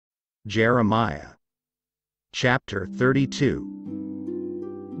Jeremiah chapter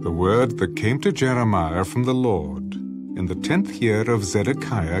 32. The word that came to Jeremiah from the Lord in the 10th year of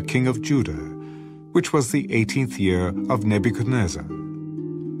Zedekiah king of Judah, which was the 18th year of Nebuchadnezzar.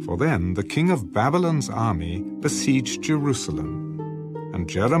 For then the king of Babylon's army besieged Jerusalem, and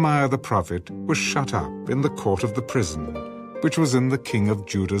Jeremiah the prophet was shut up in the court of the prison, which was in the king of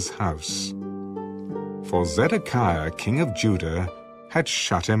Judah's house. For Zedekiah king of Judah had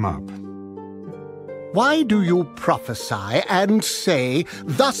shut him up. Why do you prophesy and say,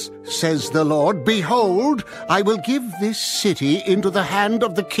 "Thus says the Lord, Behold, I will give this city into the hand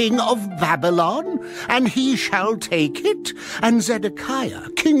of the king of Babylon, and he shall take it, and Zedekiah,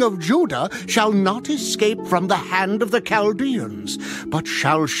 king of Judah, shall not escape from the hand of the Chaldeans, but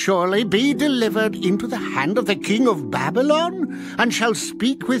shall surely be delivered into the hand of the king of Babylon, and shall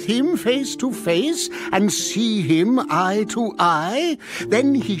speak with him face to face, and see him eye to eye?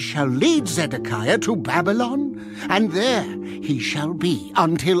 Then he shall lead Zedekiah to Babylon, and there he shall be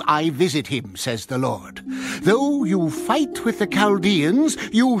until I visit him, says the Lord. Though you fight with the Chaldeans,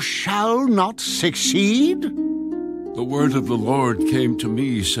 you shall not succeed." The word of the Lord came to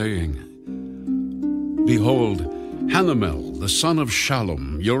me, saying, "Behold, Hanamel, the son of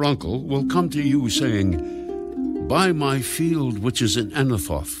Shallum, your uncle, will come to you, saying, Buy my field which is in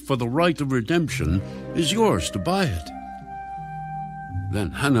Anathoth, for the right of redemption is yours to buy it."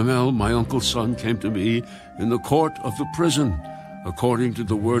 Then Hanamel, my uncle's son, came to me in the court of the prison, according to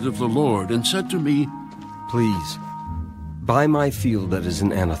the word of the Lord, and said to me, "Please, buy my field that is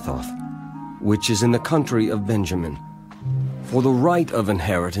in Anathoth, which is in the country of Benjamin. For the right of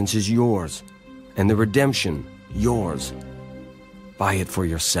inheritance is yours, and the redemption yours. Buy it for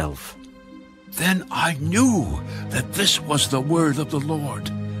yourself." Then I knew that this was the word of the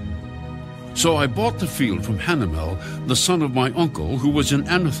Lord. So I bought the field from Hanamel, the son of my uncle, who was in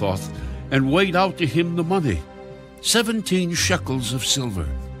Anathoth, and weighed out to him the money, 17 shekels of silver.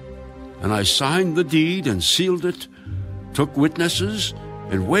 And I signed the deed and sealed it, took witnesses,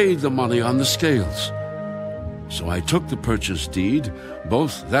 and weighed the money on the scales. So I took the purchase deed,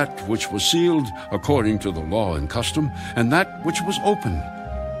 both that which was sealed according to the law and custom, and that which was open.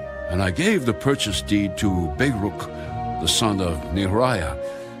 And I gave the purchase deed to Baruch, the son of Neriah,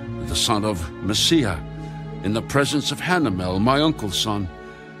 the son of Messiah, in the presence of Hanamel, my uncle's son,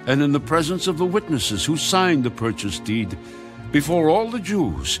 and in the presence of the witnesses who signed the purchase deed, before all the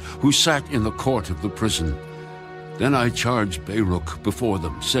Jews who sat in the court of the prison. Then I charged Baruch before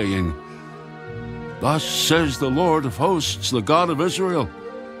them, saying, "Thus says the Lord of hosts, the God of Israel,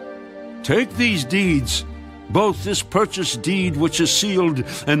 Take these deeds, both this purchase deed which is sealed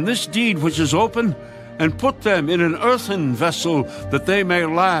and this deed which is open, and put them in an earthen vessel, that they may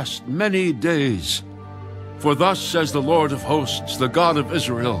last many days. For thus says the Lord of hosts, the God of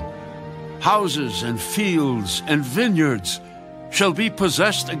Israel, Houses and fields and vineyards shall be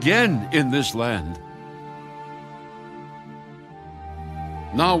possessed again in this land."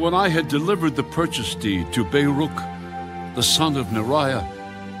 Now when I had delivered the purchase deed to Baruch, the son of Neriah,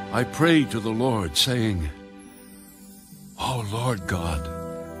 I prayed to the Lord, saying, "O Lord God,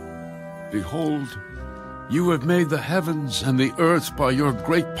 behold, you have made the heavens and the earth by your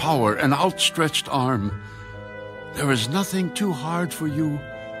great power and outstretched arm. There is nothing too hard for you.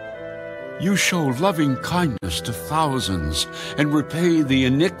 You show loving kindness to thousands and repay the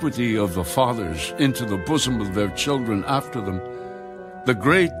iniquity of the fathers into the bosom of their children after them. The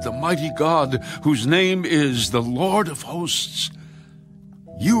great, the mighty God, whose name is the Lord of hosts.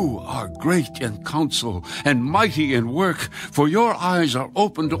 You are great in counsel and mighty in work, for your eyes are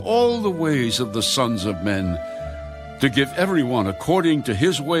open to all the ways of the sons of men, to give everyone according to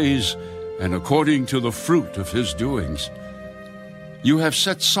his ways and according to the fruit of his doings. You have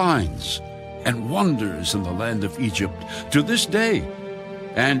set signs and wonders in the land of Egypt to this day,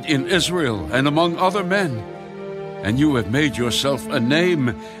 and in Israel and among other men, and you have made yourself a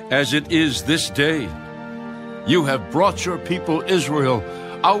name as it is this day. You have brought your people Israel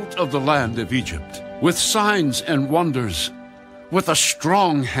out of the land of Egypt with signs and wonders, with a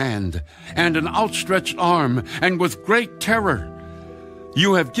strong hand and an outstretched arm, and with great terror.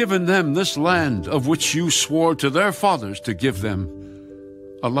 You have given them this land of which you swore to their fathers to give them,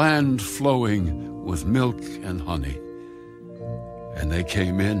 a land flowing with milk and honey. And they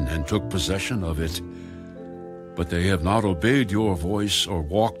came in and took possession of it. But they have not obeyed your voice or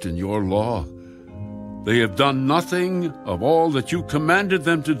walked in your law. They have done nothing of all that you commanded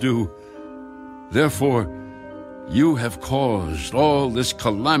them to do. Therefore, you have caused all this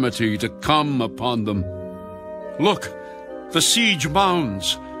calamity to come upon them. Look, the siege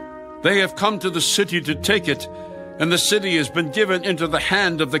mounds. They have come to the city to take it, and the city has been given into the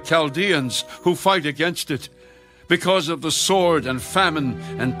hand of the Chaldeans who fight against it. Because of the sword and famine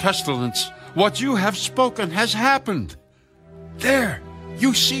and pestilence, what you have spoken has happened. There,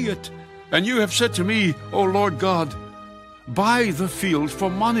 you see it, and you have said to me, O Lord God, buy the field for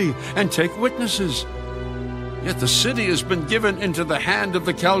money and take witnesses. Yet the city has been given into the hand of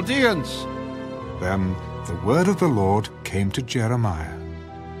the Chaldeans. Then the word of the Lord came to Jeremiah.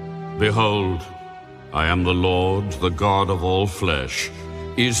 Behold, I am the Lord, the God of all flesh.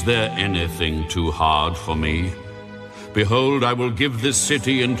 Is there anything too hard for me? Behold, I will give this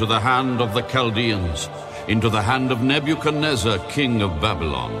city into the hand of the Chaldeans, into the hand of Nebuchadnezzar, king of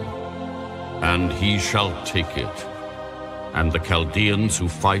Babylon. And he shall take it. And the Chaldeans who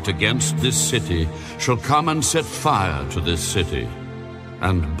fight against this city shall come and set fire to this city,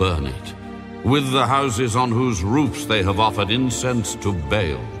 and burn it, with the houses on whose roofs they have offered incense to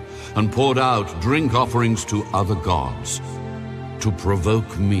Baal, and poured out drink offerings to other gods, to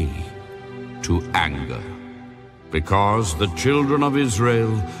provoke me to anger. Because the children of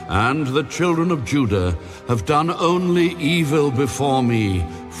Israel and the children of Judah have done only evil before me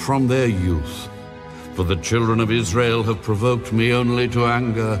from their youth. For the children of Israel have provoked me only to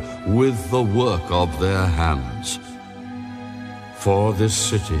anger with the work of their hands. For this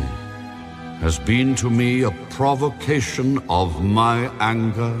city has been to me a provocation of my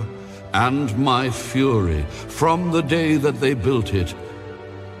anger and my fury from the day that they built it,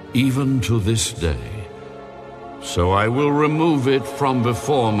 even to this day. So I will remove it from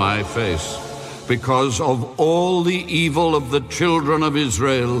before my face, because of all the evil of the children of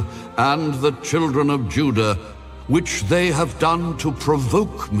Israel and the children of Judah, which they have done to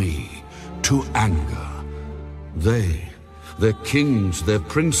provoke me to anger. They, their kings, their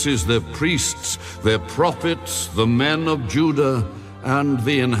princes, their priests, their prophets, the men of Judah, and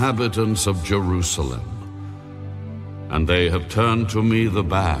the inhabitants of Jerusalem. And they have turned to me the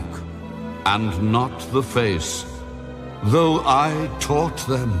back, and not the face, though I taught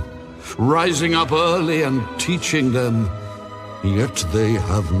them, rising up early and teaching them, yet they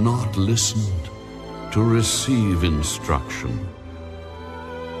have not listened to receive instruction.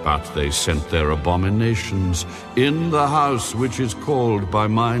 But they sent their abominations in the house which is called by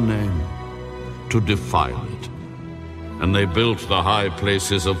my name, to defile it. And they built the high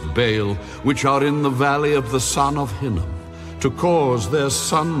places of Baal, which are in the valley of the son of Hinnom, to cause their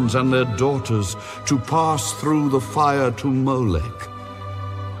sons and their daughters to pass through the fire to Molech,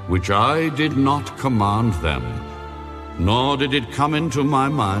 which I did not command them, nor did it come into my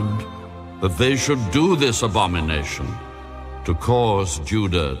mind that they should do this abomination, to cause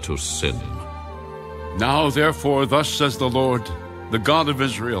Judah to sin. Now therefore, thus says the Lord, the God of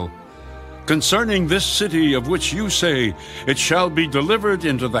Israel, concerning this city of which you say, it shall be delivered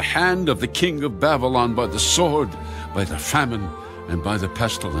into the hand of the king of Babylon by the sword, by the famine, and by the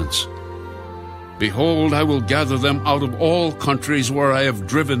pestilence. Behold, I will gather them out of all countries where I have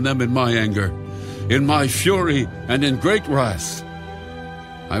driven them in my anger, in my fury, and in great wrath.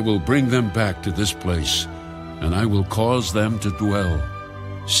 I will bring them back to this place, and I will cause them to dwell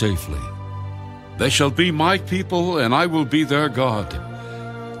safely. They shall be my people, and I will be their God.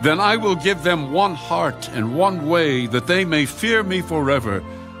 Then I will give them one heart and one way, that they may fear me forever,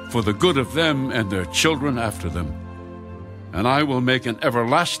 for the good of them and their children after them. And I will make an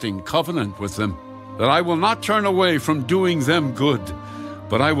everlasting covenant with them, that I will not turn away from doing them good,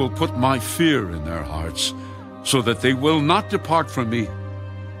 but I will put my fear in their hearts, so that they will not depart from me.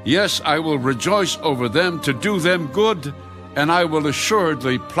 Yes, I will rejoice over them to do them good, and I will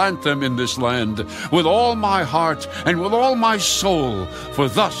assuredly plant them in this land with all my heart and with all my soul, for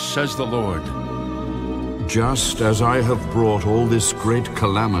thus says the Lord. Just as I have brought all this great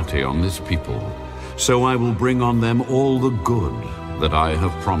calamity on this people, so I will bring on them all the good that I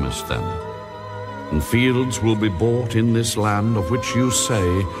have promised them. And fields will be bought in this land of which you say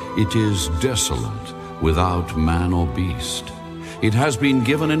it is desolate, without man or beast. It has been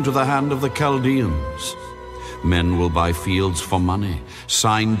given into the hand of the Chaldeans. Men will buy fields for money,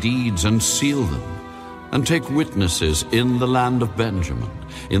 sign deeds and seal them, and take witnesses in the land of Benjamin,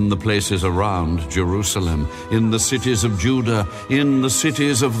 in the places around Jerusalem, in the cities of Judah, in the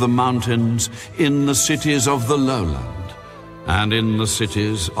cities of the mountains, in the cities of the lowland, and in the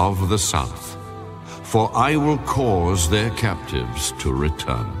cities of the south. For I will cause their captives to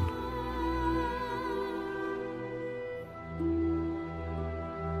return.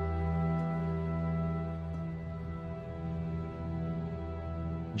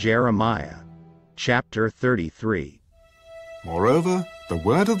 Jeremiah, chapter 33. Moreover, the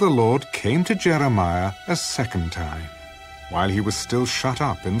word of the Lord came to Jeremiah a second time, while he was still shut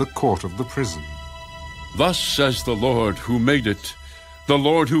up in the court of the prison. Thus says the Lord who made it, the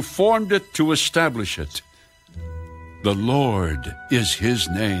Lord who formed it to establish it. The Lord is his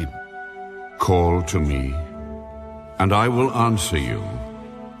name. Call to me, and I will answer you,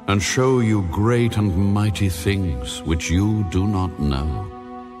 and show you great and mighty things which you do not know.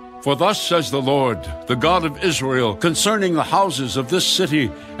 For thus says the Lord, the God of Israel, concerning the houses of this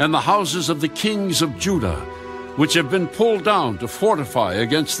city and the houses of the kings of Judah, which have been pulled down to fortify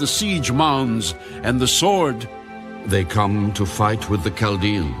against the siege mounds and the sword. They come to fight with the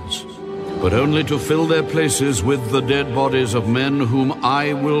Chaldeans, but only to fill their places with the dead bodies of men whom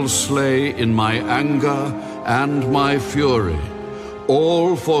I will slay in my anger and my fury,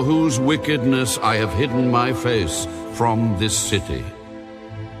 all for whose wickedness I have hidden my face from this city.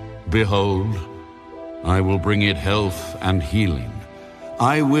 Behold, I will bring it health and healing.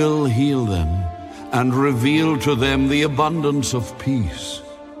 I will heal them and reveal to them the abundance of peace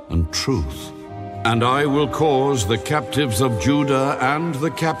and truth. And I will cause the captives of Judah and the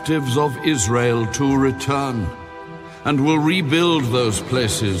captives of Israel to return, and will rebuild those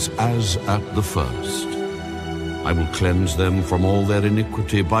places as at the first. I will cleanse them from all their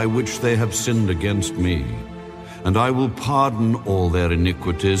iniquity by which they have sinned against me, and I will pardon all their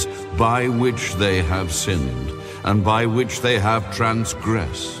iniquities by which they have sinned, and by which they have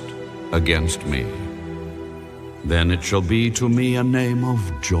transgressed against me. Then it shall be to me a name of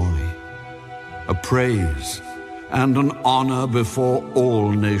joy, a praise, and an honor before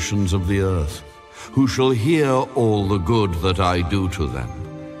all nations of the earth, who shall hear all the good that I do to them.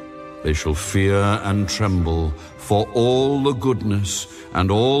 They shall fear and tremble for all the goodness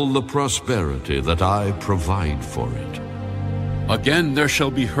and all the prosperity that I provide for it. Again there shall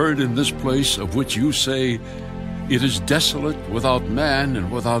be heard in this place of which you say, it is desolate without man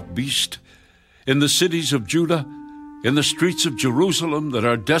and without beast, in the cities of Judah, in the streets of Jerusalem that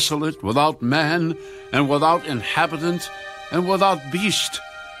are desolate without man and without inhabitant and without beast,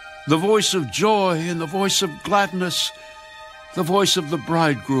 the voice of joy and the voice of gladness, the voice of the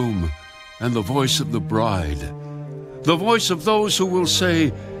bridegroom and the voice of the bride, the voice of those who will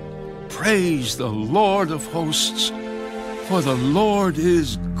say, praise the Lord of hosts, for the Lord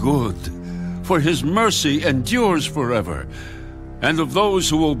is good, for his mercy endures forever, and of those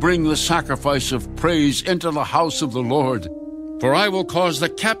who will bring the sacrifice of praise into the house of the Lord. For I will cause the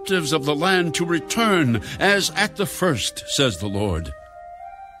captives of the land to return as at the first, says the Lord.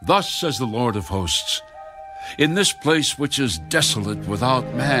 Thus says the Lord of hosts, in this place which is desolate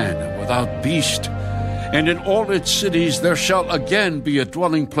without man and without beast, and in all its cities there shall again be a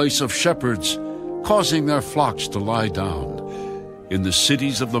dwelling place of shepherds, causing their flocks to lie down. In the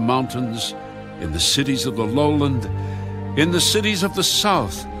cities of the mountains, in the cities of the lowland, in the cities of the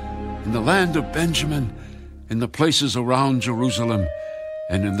south, in the land of Benjamin, in the places around Jerusalem,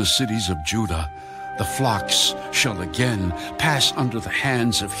 and in the cities of Judah, the flocks shall again pass under the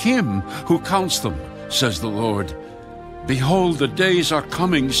hands of him who counts them, says the Lord. Behold, the days are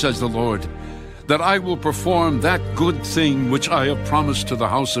coming, says the Lord, that I will perform that good thing which I have promised to the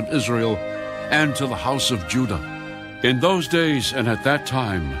house of Israel and to the house of Judah. In those days and at that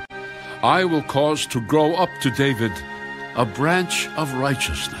time, I will cause to grow up to David a branch of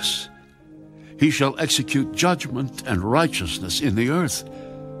righteousness. He shall execute judgment and righteousness in the earth.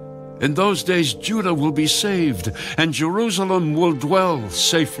 In those days Judah will be saved, and Jerusalem will dwell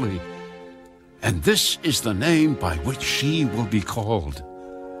safely. And this is the name by which she will be called,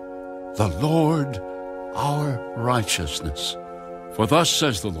 the Lord our righteousness. For thus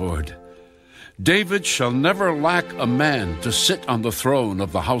says the Lord, David shall never lack a man to sit on the throne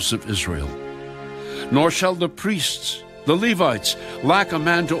of the house of Israel, nor shall the priests, the Levites, lack a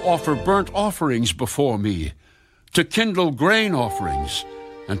man to offer burnt offerings before me, to kindle grain offerings,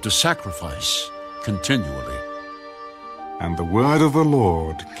 and to sacrifice continually. And the word of the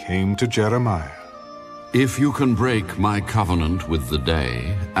Lord came to Jeremiah. If you can break my covenant with the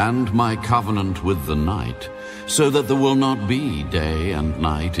day and my covenant with the night, so that there will not be day and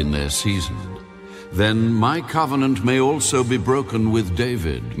night in their season, then my covenant may also be broken with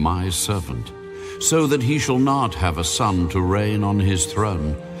David, my servant, so that he shall not have a son to reign on his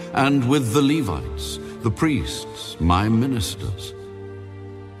throne, and with the Levites, the priests, my ministers.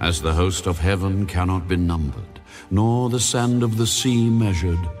 As the host of heaven cannot be numbered, nor the sand of the sea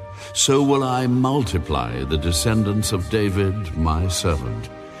measured, so will I multiply the descendants of David, my servant,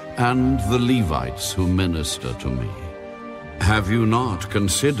 and the Levites who minister to me. Have you not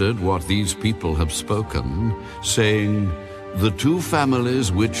considered what these people have spoken, saying, the two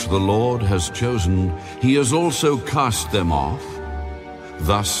families which the Lord has chosen, he has also cast them off?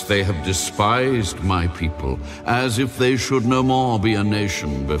 Thus they have despised my people, as if they should no more be a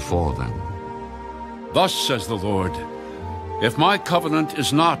nation before them. Thus says the Lord, if my covenant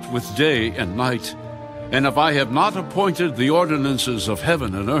is not with day and night, and if I have not appointed the ordinances of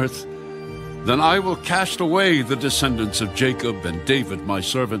heaven and earth, then I will cast away the descendants of Jacob and David my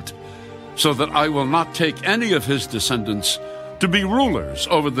servant, so that I will not take any of his descendants to be rulers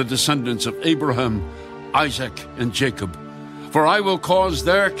over the descendants of Abraham, Isaac, and Jacob. For I will cause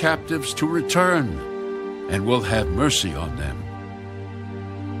their captives to return, and will have mercy on them.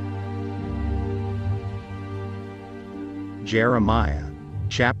 Jeremiah,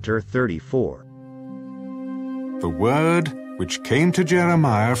 chapter 34. The word which came to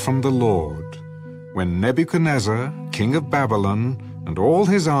Jeremiah from the Lord, when Nebuchadnezzar, king of Babylon, and all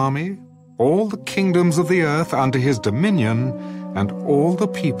his army, all the kingdoms of the earth under his dominion, and all the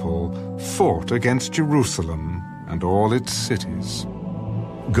people fought against Jerusalem and all its cities.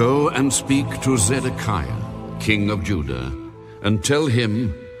 Go and speak to Zedekiah, king of Judah, and tell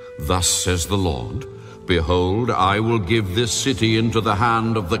him, thus says the Lord, behold, I will give this city into the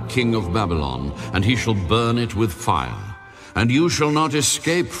hand of the king of Babylon, and he shall burn it with fire. And you shall not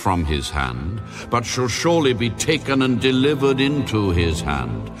escape from his hand, but shall surely be taken and delivered into his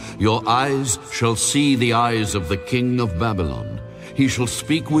hand. Your eyes shall see the eyes of the king of Babylon. He shall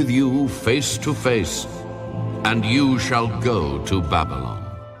speak with you face to face, and you shall go to Babylon.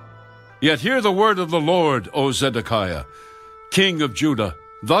 Yet hear the word of the Lord, O Zedekiah, king of Judah.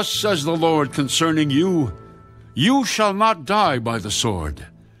 Thus says the Lord concerning you, you shall not die by the sword.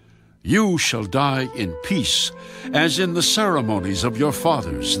 You shall die in peace, as in the ceremonies of your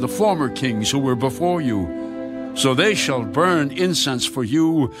fathers, the former kings who were before you. So they shall burn incense for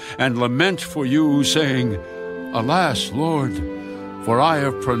you and lament for you, saying, Alas, Lord, for I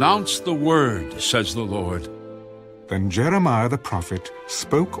have pronounced the word, says the Lord. Then Jeremiah the prophet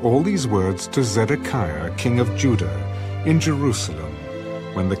spoke all these words to Zedekiah, king of Judah, in Jerusalem,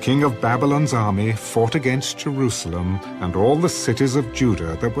 when the king of Babylon's army fought against Jerusalem and all the cities of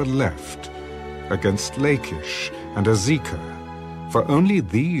Judah that were left, against Lachish and Azekah, for only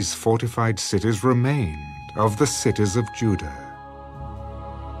these fortified cities remained of the cities of Judah.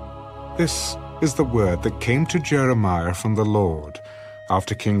 This is the word that came to Jeremiah from the Lord,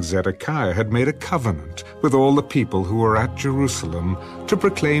 after King Zedekiah had made a covenant with all the people who were at Jerusalem to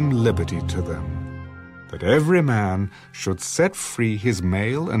proclaim liberty to them, that every man should set free his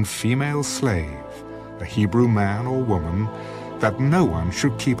male and female slave, a Hebrew man or woman, that no one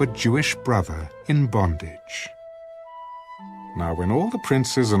should keep a Jewish brother in bondage. Now when all the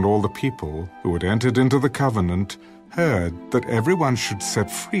princes and all the people who had entered into the covenant heard that everyone should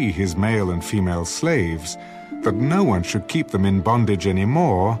set free his male and female slaves, that no one should keep them in bondage any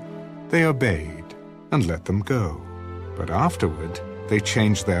more, they obeyed and let them go. But afterward they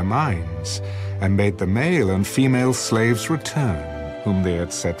changed their minds and made the male and female slaves return, whom they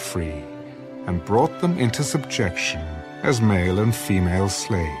had set free, and brought them into subjection as male and female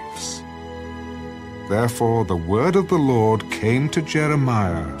slaves. Therefore the word of the Lord came to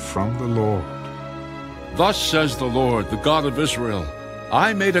Jeremiah from the Lord. Thus says the Lord, the God of Israel,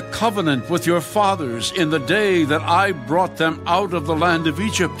 I made a covenant with your fathers in the day that I brought them out of the land of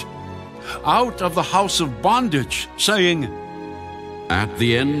Egypt, out of the house of bondage, saying, At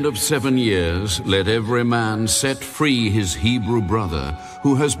the end of 7 years, let every man set free his Hebrew brother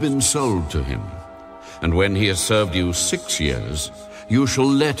who has been sold to him. And when he has served you 6 years, you shall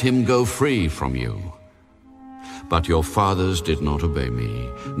let him go free from you. But your fathers did not obey me,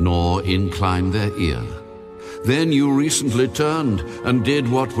 nor incline their ear. Then you recently turned and did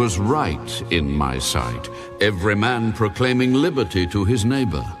what was right in my sight, every man proclaiming liberty to his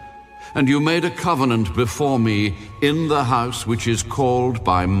neighbor. And you made a covenant before me in the house which is called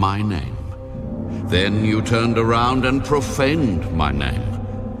by my name. Then you turned around and profaned my name.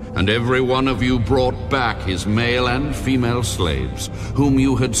 And every one of you brought back his male and female slaves, whom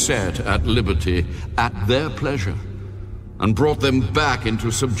you had set at liberty at their pleasure, and brought them back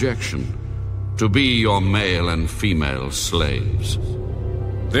into subjection, to be your male and female slaves.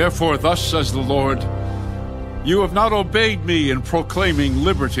 Therefore thus says the Lord, you have not obeyed me in proclaiming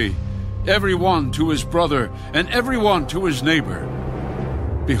liberty, every one to his brother, and every one to his neighbor.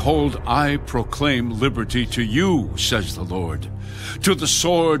 Behold, I proclaim liberty to you, says the Lord, to the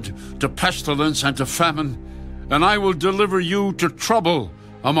sword, to pestilence, and to famine, and I will deliver you to trouble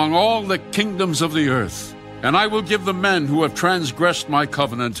among all the kingdoms of the earth. And I will give the men who have transgressed my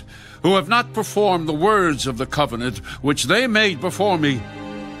covenant, who have not performed the words of the covenant which they made before me,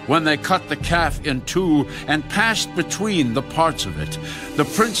 when they cut the calf in two and passed between the parts of it, the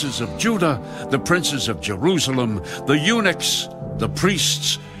princes of Judah, the princes of Jerusalem, the eunuchs, the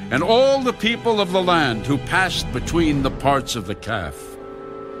priests, and all the people of the land who passed between the parts of the calf.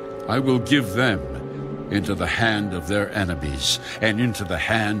 I will give them into the hand of their enemies, and into the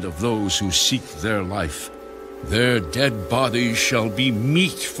hand of those who seek their life. Their dead bodies shall be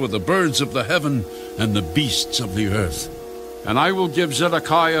meat for the birds of the heaven and the beasts of the earth. And I will give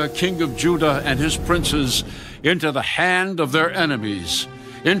Zedekiah, king of Judah, and his princes into the hand of their enemies,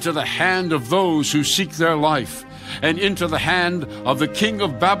 into the hand of those who seek their life, and into the hand of the king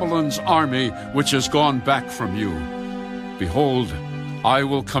of Babylon's army, which has gone back from you. Behold, I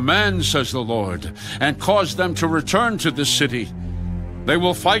will command, says the Lord, and cause them to return to this city. They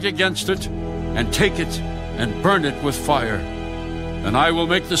will fight against it, and take it, and burn it with fire. And I will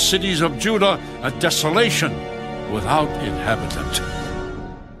make the cities of Judah a desolation without inhabitant.